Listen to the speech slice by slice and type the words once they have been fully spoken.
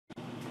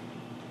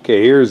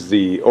Okay, here's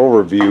the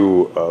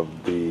overview of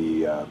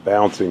the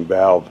balancing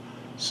valve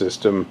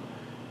system.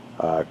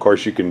 Of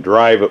course, you can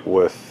drive it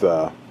with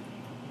a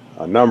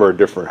number of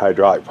different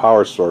hydraulic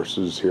power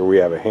sources. Here we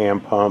have a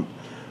hand pump.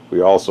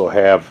 We also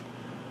have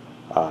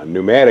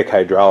pneumatic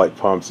hydraulic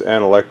pumps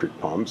and electric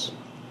pumps.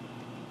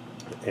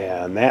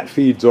 And that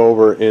feeds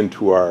over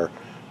into our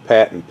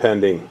patent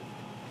pending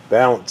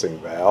balancing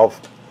valve.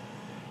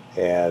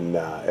 And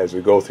as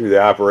we go through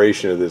the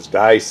operation of this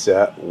die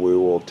set, we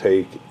will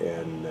take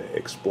and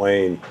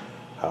explain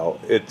how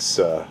it's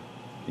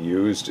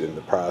used in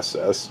the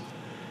process.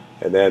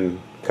 And then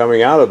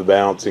coming out of the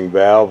balancing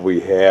valve,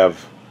 we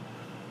have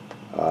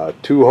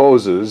two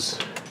hoses,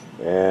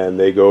 and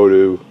they go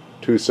to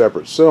two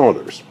separate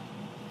cylinders.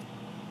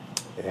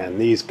 And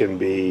these can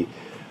be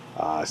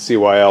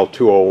CYL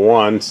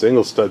 201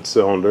 single stud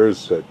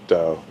cylinders that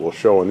we'll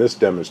show in this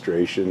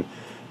demonstration.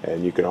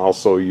 And you can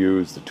also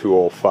use the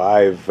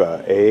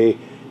 205A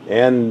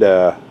and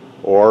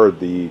or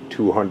the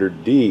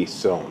 200D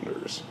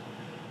cylinders.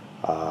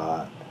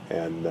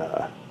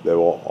 They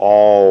will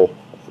all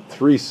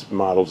three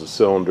models of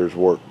cylinders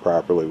work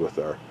properly with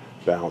our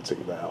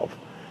balancing valve.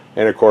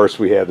 And of course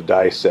we have the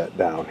die set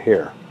down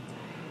here.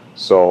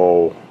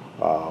 So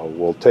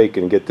we'll take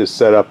and get this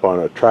set up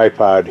on a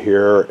tripod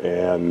here,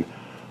 and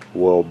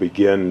we'll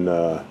begin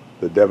the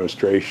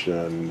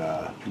demonstration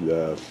on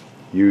the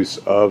use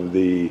of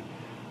the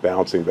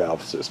balancing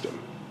valve system.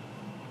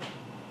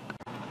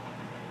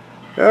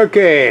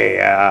 Okay,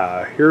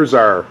 here's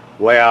our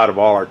layout of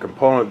all our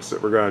components that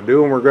we're going to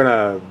do, and we're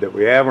going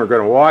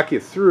to walk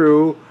you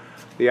through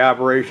the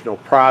operational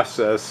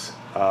process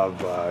of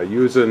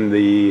using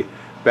the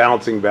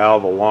balancing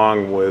valve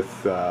along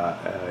with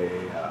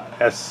a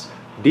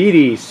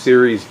SDD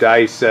series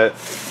die set,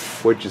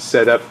 which is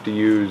set up to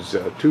use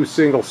two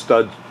single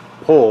stud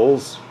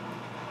pulls.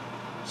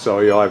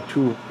 So you'll have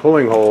two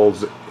pulling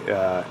holes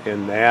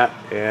in that,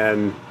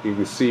 and you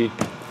can see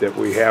that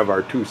we have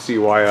our two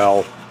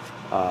CYL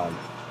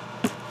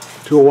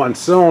 201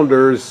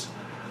 cylinders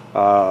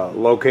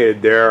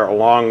located there,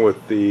 along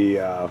with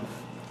the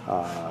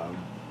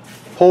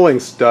pulling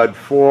stud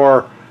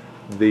for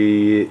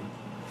the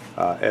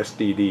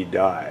SDD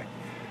die.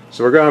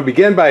 So we're going to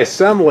begin by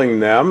assembling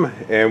them,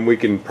 and we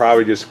can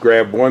probably just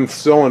grab one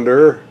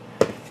cylinder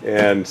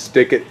and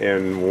stick it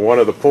in one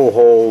of the pull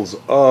holes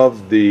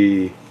of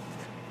the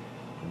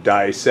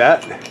die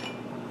set,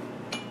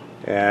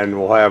 and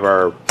we'll have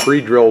our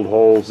pre-drilled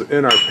holes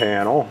in our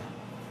panel,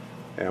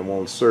 and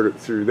we'll insert it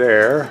through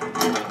there,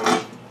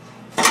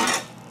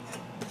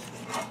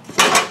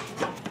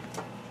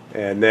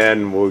 and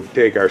then we'll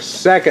take our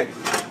second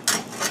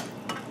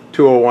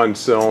 201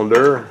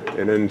 cylinder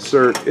and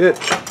insert it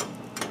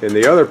in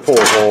the other pull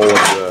hole of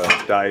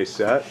the die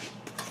set,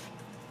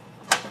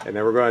 and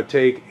then we're going to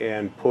take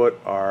and put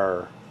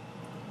our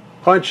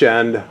punch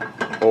end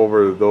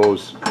over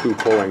those two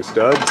pulling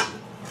studs,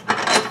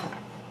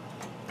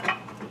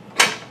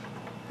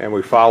 and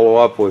we follow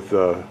up with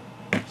a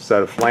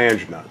set of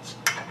flange nuts,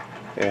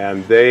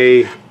 and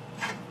they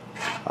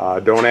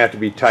don't have to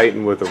be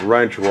tightened with a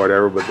wrench or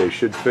whatever, but they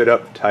should fit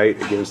up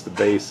tight against the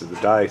base of the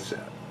die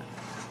set.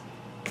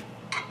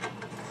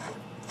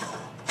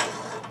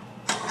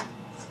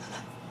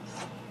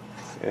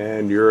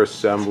 And your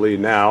assembly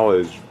now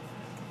is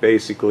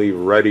basically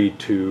ready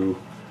to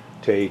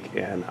take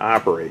and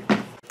operate.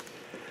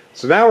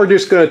 So now we're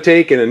just going to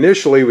take, and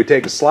initially we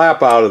take a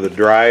slap out of the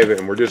drive,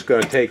 and we're just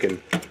going to take and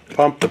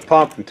pump the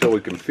pump until we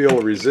can feel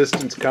the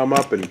resistance come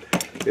up. And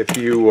if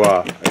you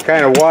are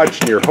kind of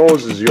watching your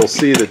hoses, you'll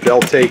see that they'll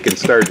take and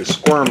start to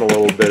squirm a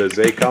little bit as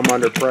they come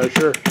under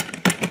pressure.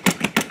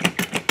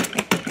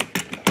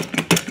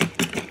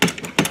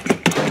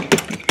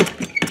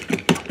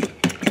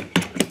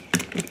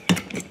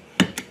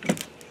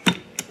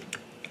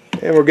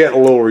 And we're getting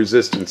a little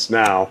resistance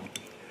now.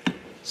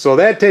 So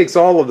that takes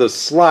all of the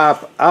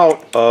slop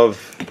out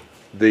of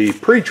the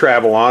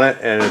pre-travel on it,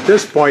 and at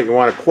this point you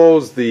want to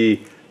close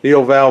the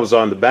needle valves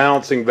on the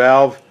balancing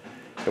valve,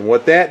 and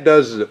what that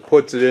does is it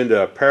puts it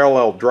into a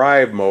parallel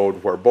drive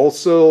mode where both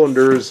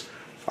cylinders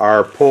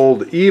are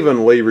pulled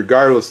evenly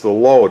regardless of the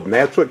load, and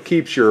that's what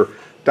keeps your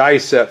die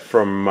set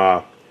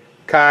from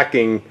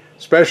cocking,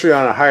 especially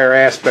on a higher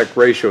aspect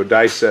ratio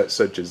die set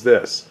such as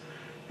this.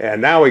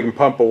 And now we can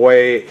pump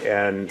away,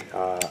 and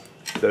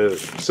the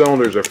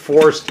cylinders are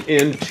forced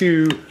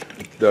into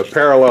the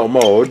parallel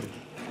mode.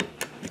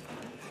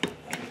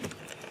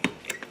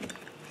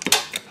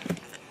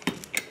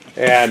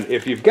 And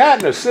if you've got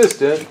an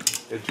assistant,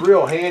 it's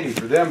real handy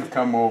for them to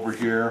come over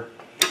here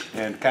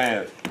and kind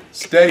of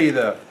steady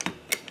the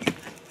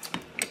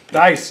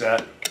die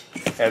set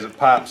as it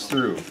pops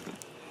through.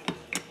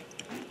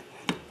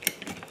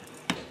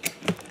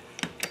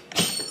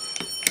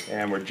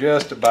 And we're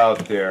just about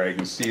there. You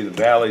can see the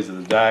valleys of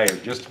the die are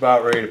just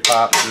about ready to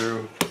pop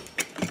through.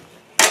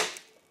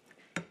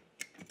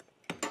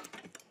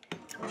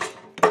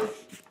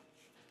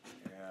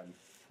 And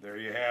there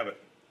you have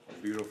it. A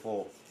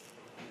beautiful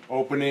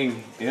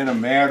opening in a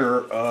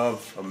matter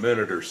of a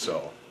minute or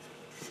so.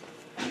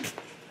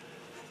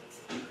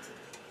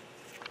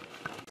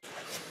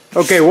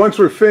 Okay, once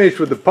we're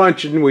finished with the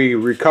punching, we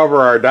recover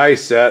our die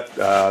set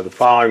the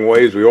following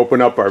ways. We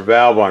open up our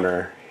valve on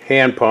our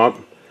hand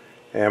pump,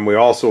 and we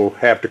also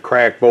have to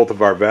crack both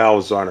of our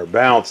valves on our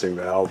balancing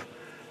valve.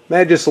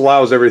 That just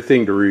allows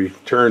everything to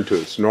return to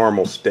its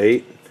normal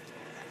state.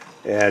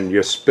 And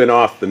you spin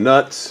off the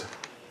nuts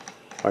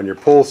on your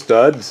pull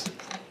studs.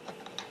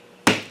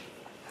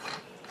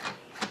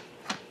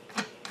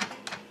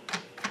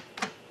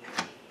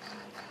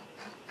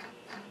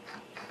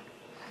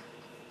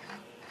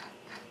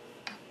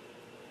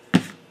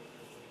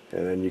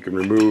 And then you can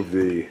remove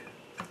the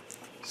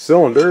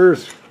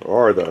cylinders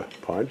or the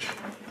punch,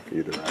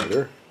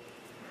 either.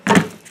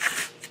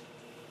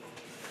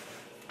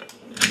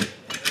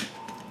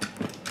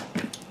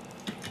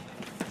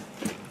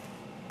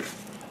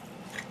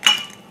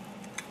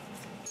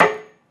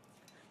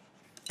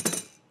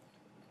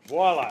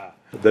 Voila!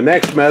 The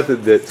next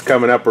method that's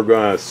coming up, we're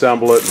going to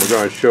assemble it, and we're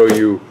going to show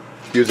you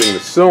using the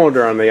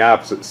cylinder on the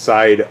opposite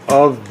side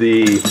of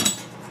the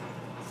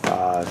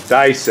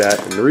die set.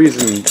 And the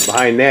reason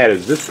behind that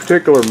is this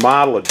particular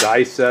model of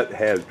die set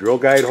has drill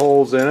guide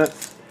holes in it,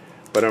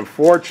 but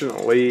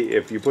unfortunately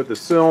if you put the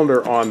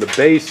cylinder on the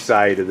base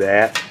side of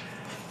that,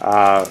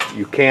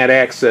 you can't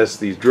access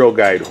these drill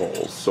guide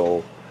holes.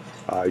 So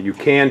you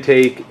can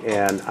take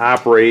and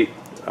operate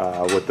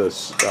with the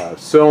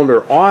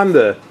cylinder on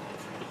the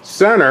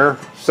center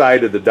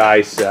side of the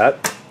die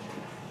set,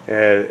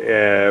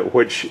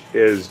 which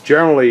is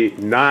generally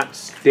not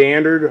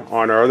standard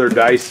on our other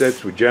die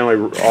sets. We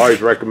generally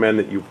always recommend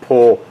that you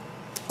pull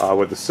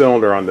with the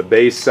cylinder on the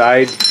base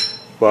side,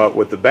 but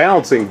with the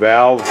balancing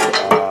valve,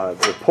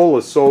 the pull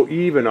is so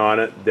even on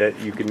it that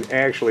you can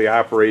actually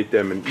operate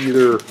them in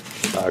either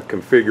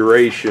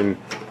configuration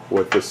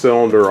with the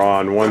cylinder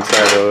on one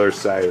side or the other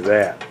side of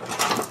that.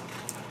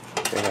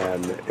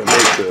 And it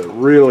makes a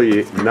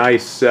really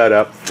nice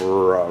setup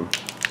for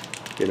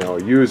you know,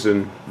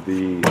 using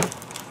the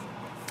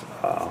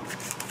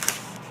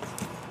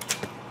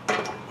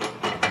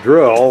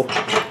drill.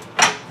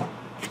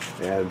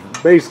 And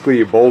basically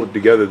you bolt it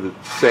together the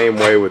same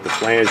way with the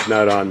flange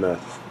nut on the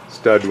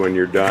stud when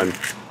you're done.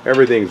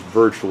 Everything's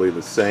virtually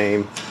the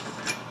same.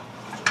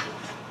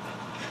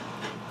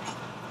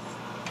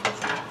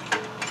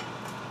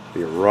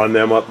 You run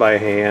them up by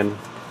hand.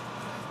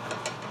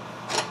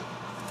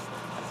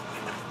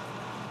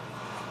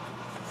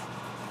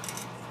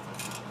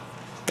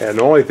 And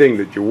the only thing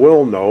that you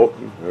will note,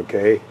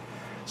 okay,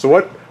 so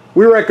what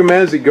we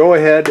recommend is you go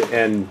ahead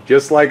and,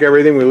 just like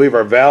everything, we leave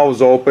our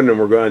valves open, and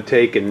we're going to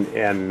take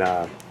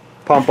and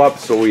pump up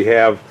so we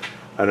have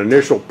an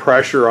initial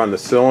pressure on the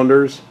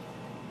cylinders.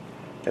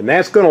 And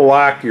that's going to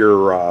lock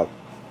your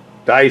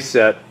die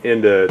set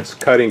into its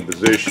cutting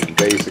position,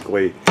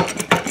 basically,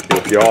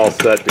 if you're all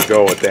set to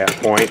go at that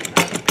point.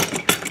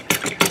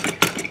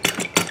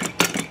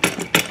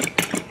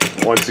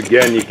 Once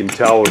again, you can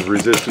tell with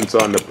resistance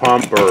on the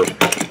pump, or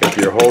if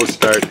your hose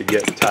start to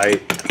get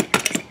tight,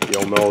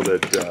 you'll know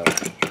that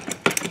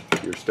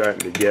you're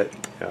starting to get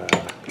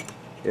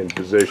in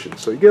position.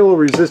 So you get a little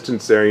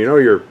resistance there, you know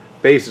your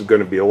base is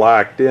going to be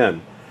locked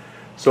in.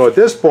 So at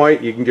this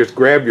point, you can just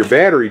grab your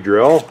battery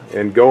drill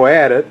and go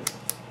at it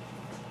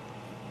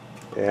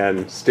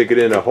and stick it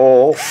in a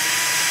hole.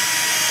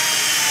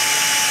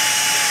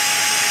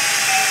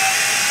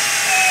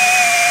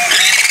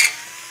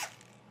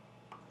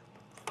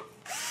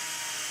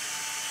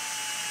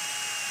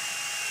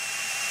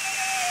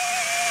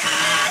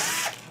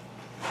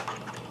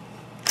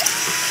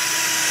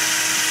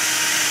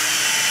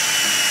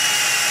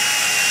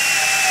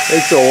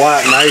 Makes it a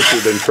lot nicer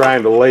than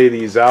trying to lay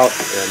these out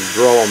and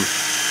drill them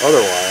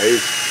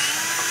otherwise.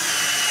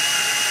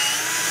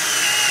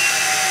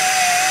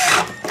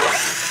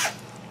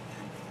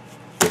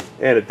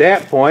 And at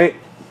that point,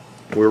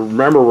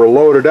 remember we're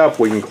loaded up.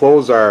 We can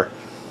close our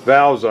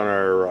valves on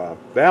our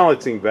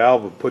balancing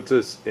valve. It puts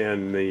us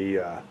in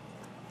the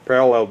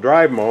parallel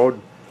drive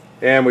mode,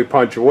 and we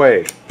punch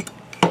away.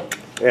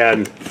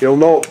 And you'll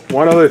note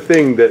one other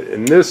thing, that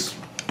in this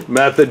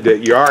method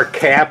that you are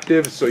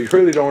captive, so you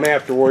really don't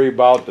have to worry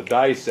about the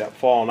die set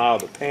falling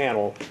out of the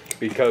panel,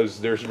 because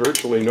there's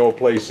virtually no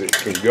place it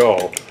can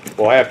go.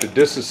 We'll have to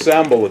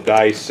disassemble the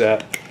die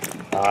set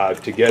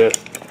to get it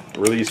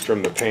released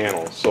from the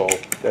panel. So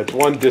that's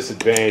one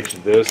disadvantage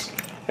of this.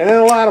 And in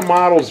a lot of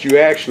models you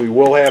actually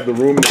will have the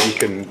room that you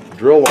can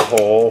drill a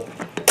hole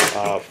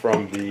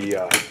from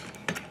the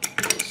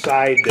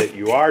side that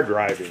you are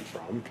driving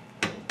from.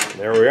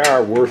 There we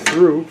are, we're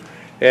through.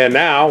 And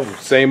now,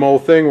 same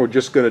old thing, we're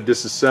just going to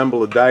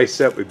disassemble the die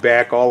set. We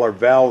back all our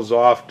valves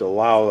off to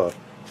allow the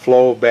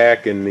flow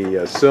back in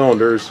the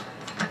cylinders,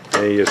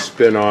 and you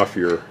spin off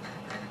your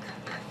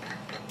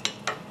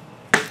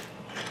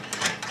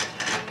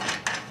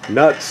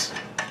nuts,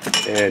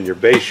 and your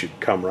base should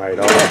come right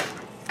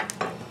off.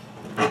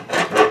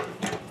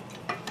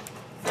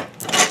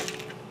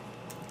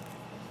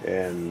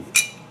 And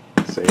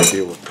same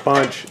deal with the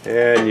punch,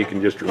 and you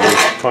can just remove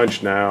the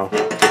punch now,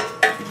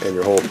 and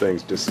your whole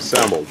thing's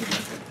disassembled.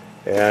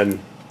 And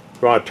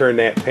if you want to turn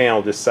that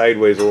panel just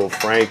sideways a little,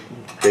 Frank,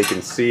 they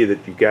can see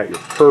that you got your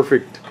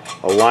perfect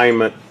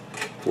alignment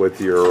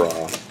with your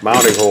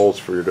mounting holes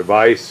for your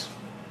device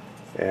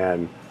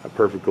and a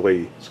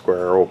perfectly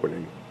square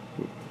opening.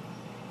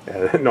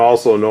 And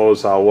also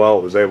knows how well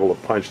it was able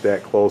to punch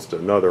that close to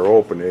another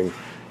opening.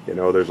 You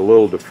know, there's a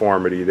little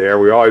deformity there.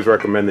 We always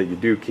recommend that you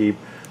do keep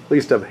at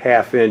least a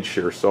 ½ inch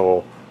or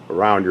so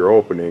around your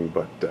opening,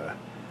 but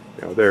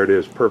you know, there it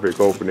is, perfect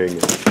opening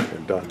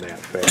and done that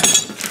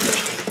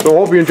fast. So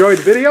hope you enjoyed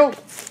the video.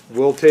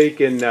 We'll take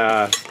and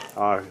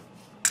we're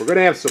going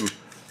to have some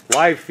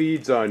live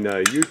feeds on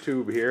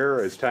YouTube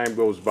here as time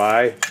goes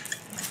by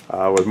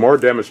with more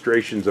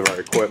demonstrations of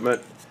our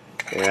equipment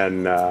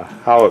and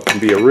how it can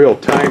be a real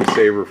time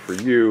saver for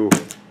you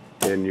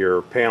in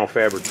your panel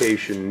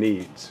fabrication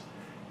needs.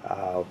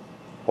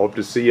 Hope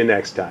to see you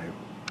next time.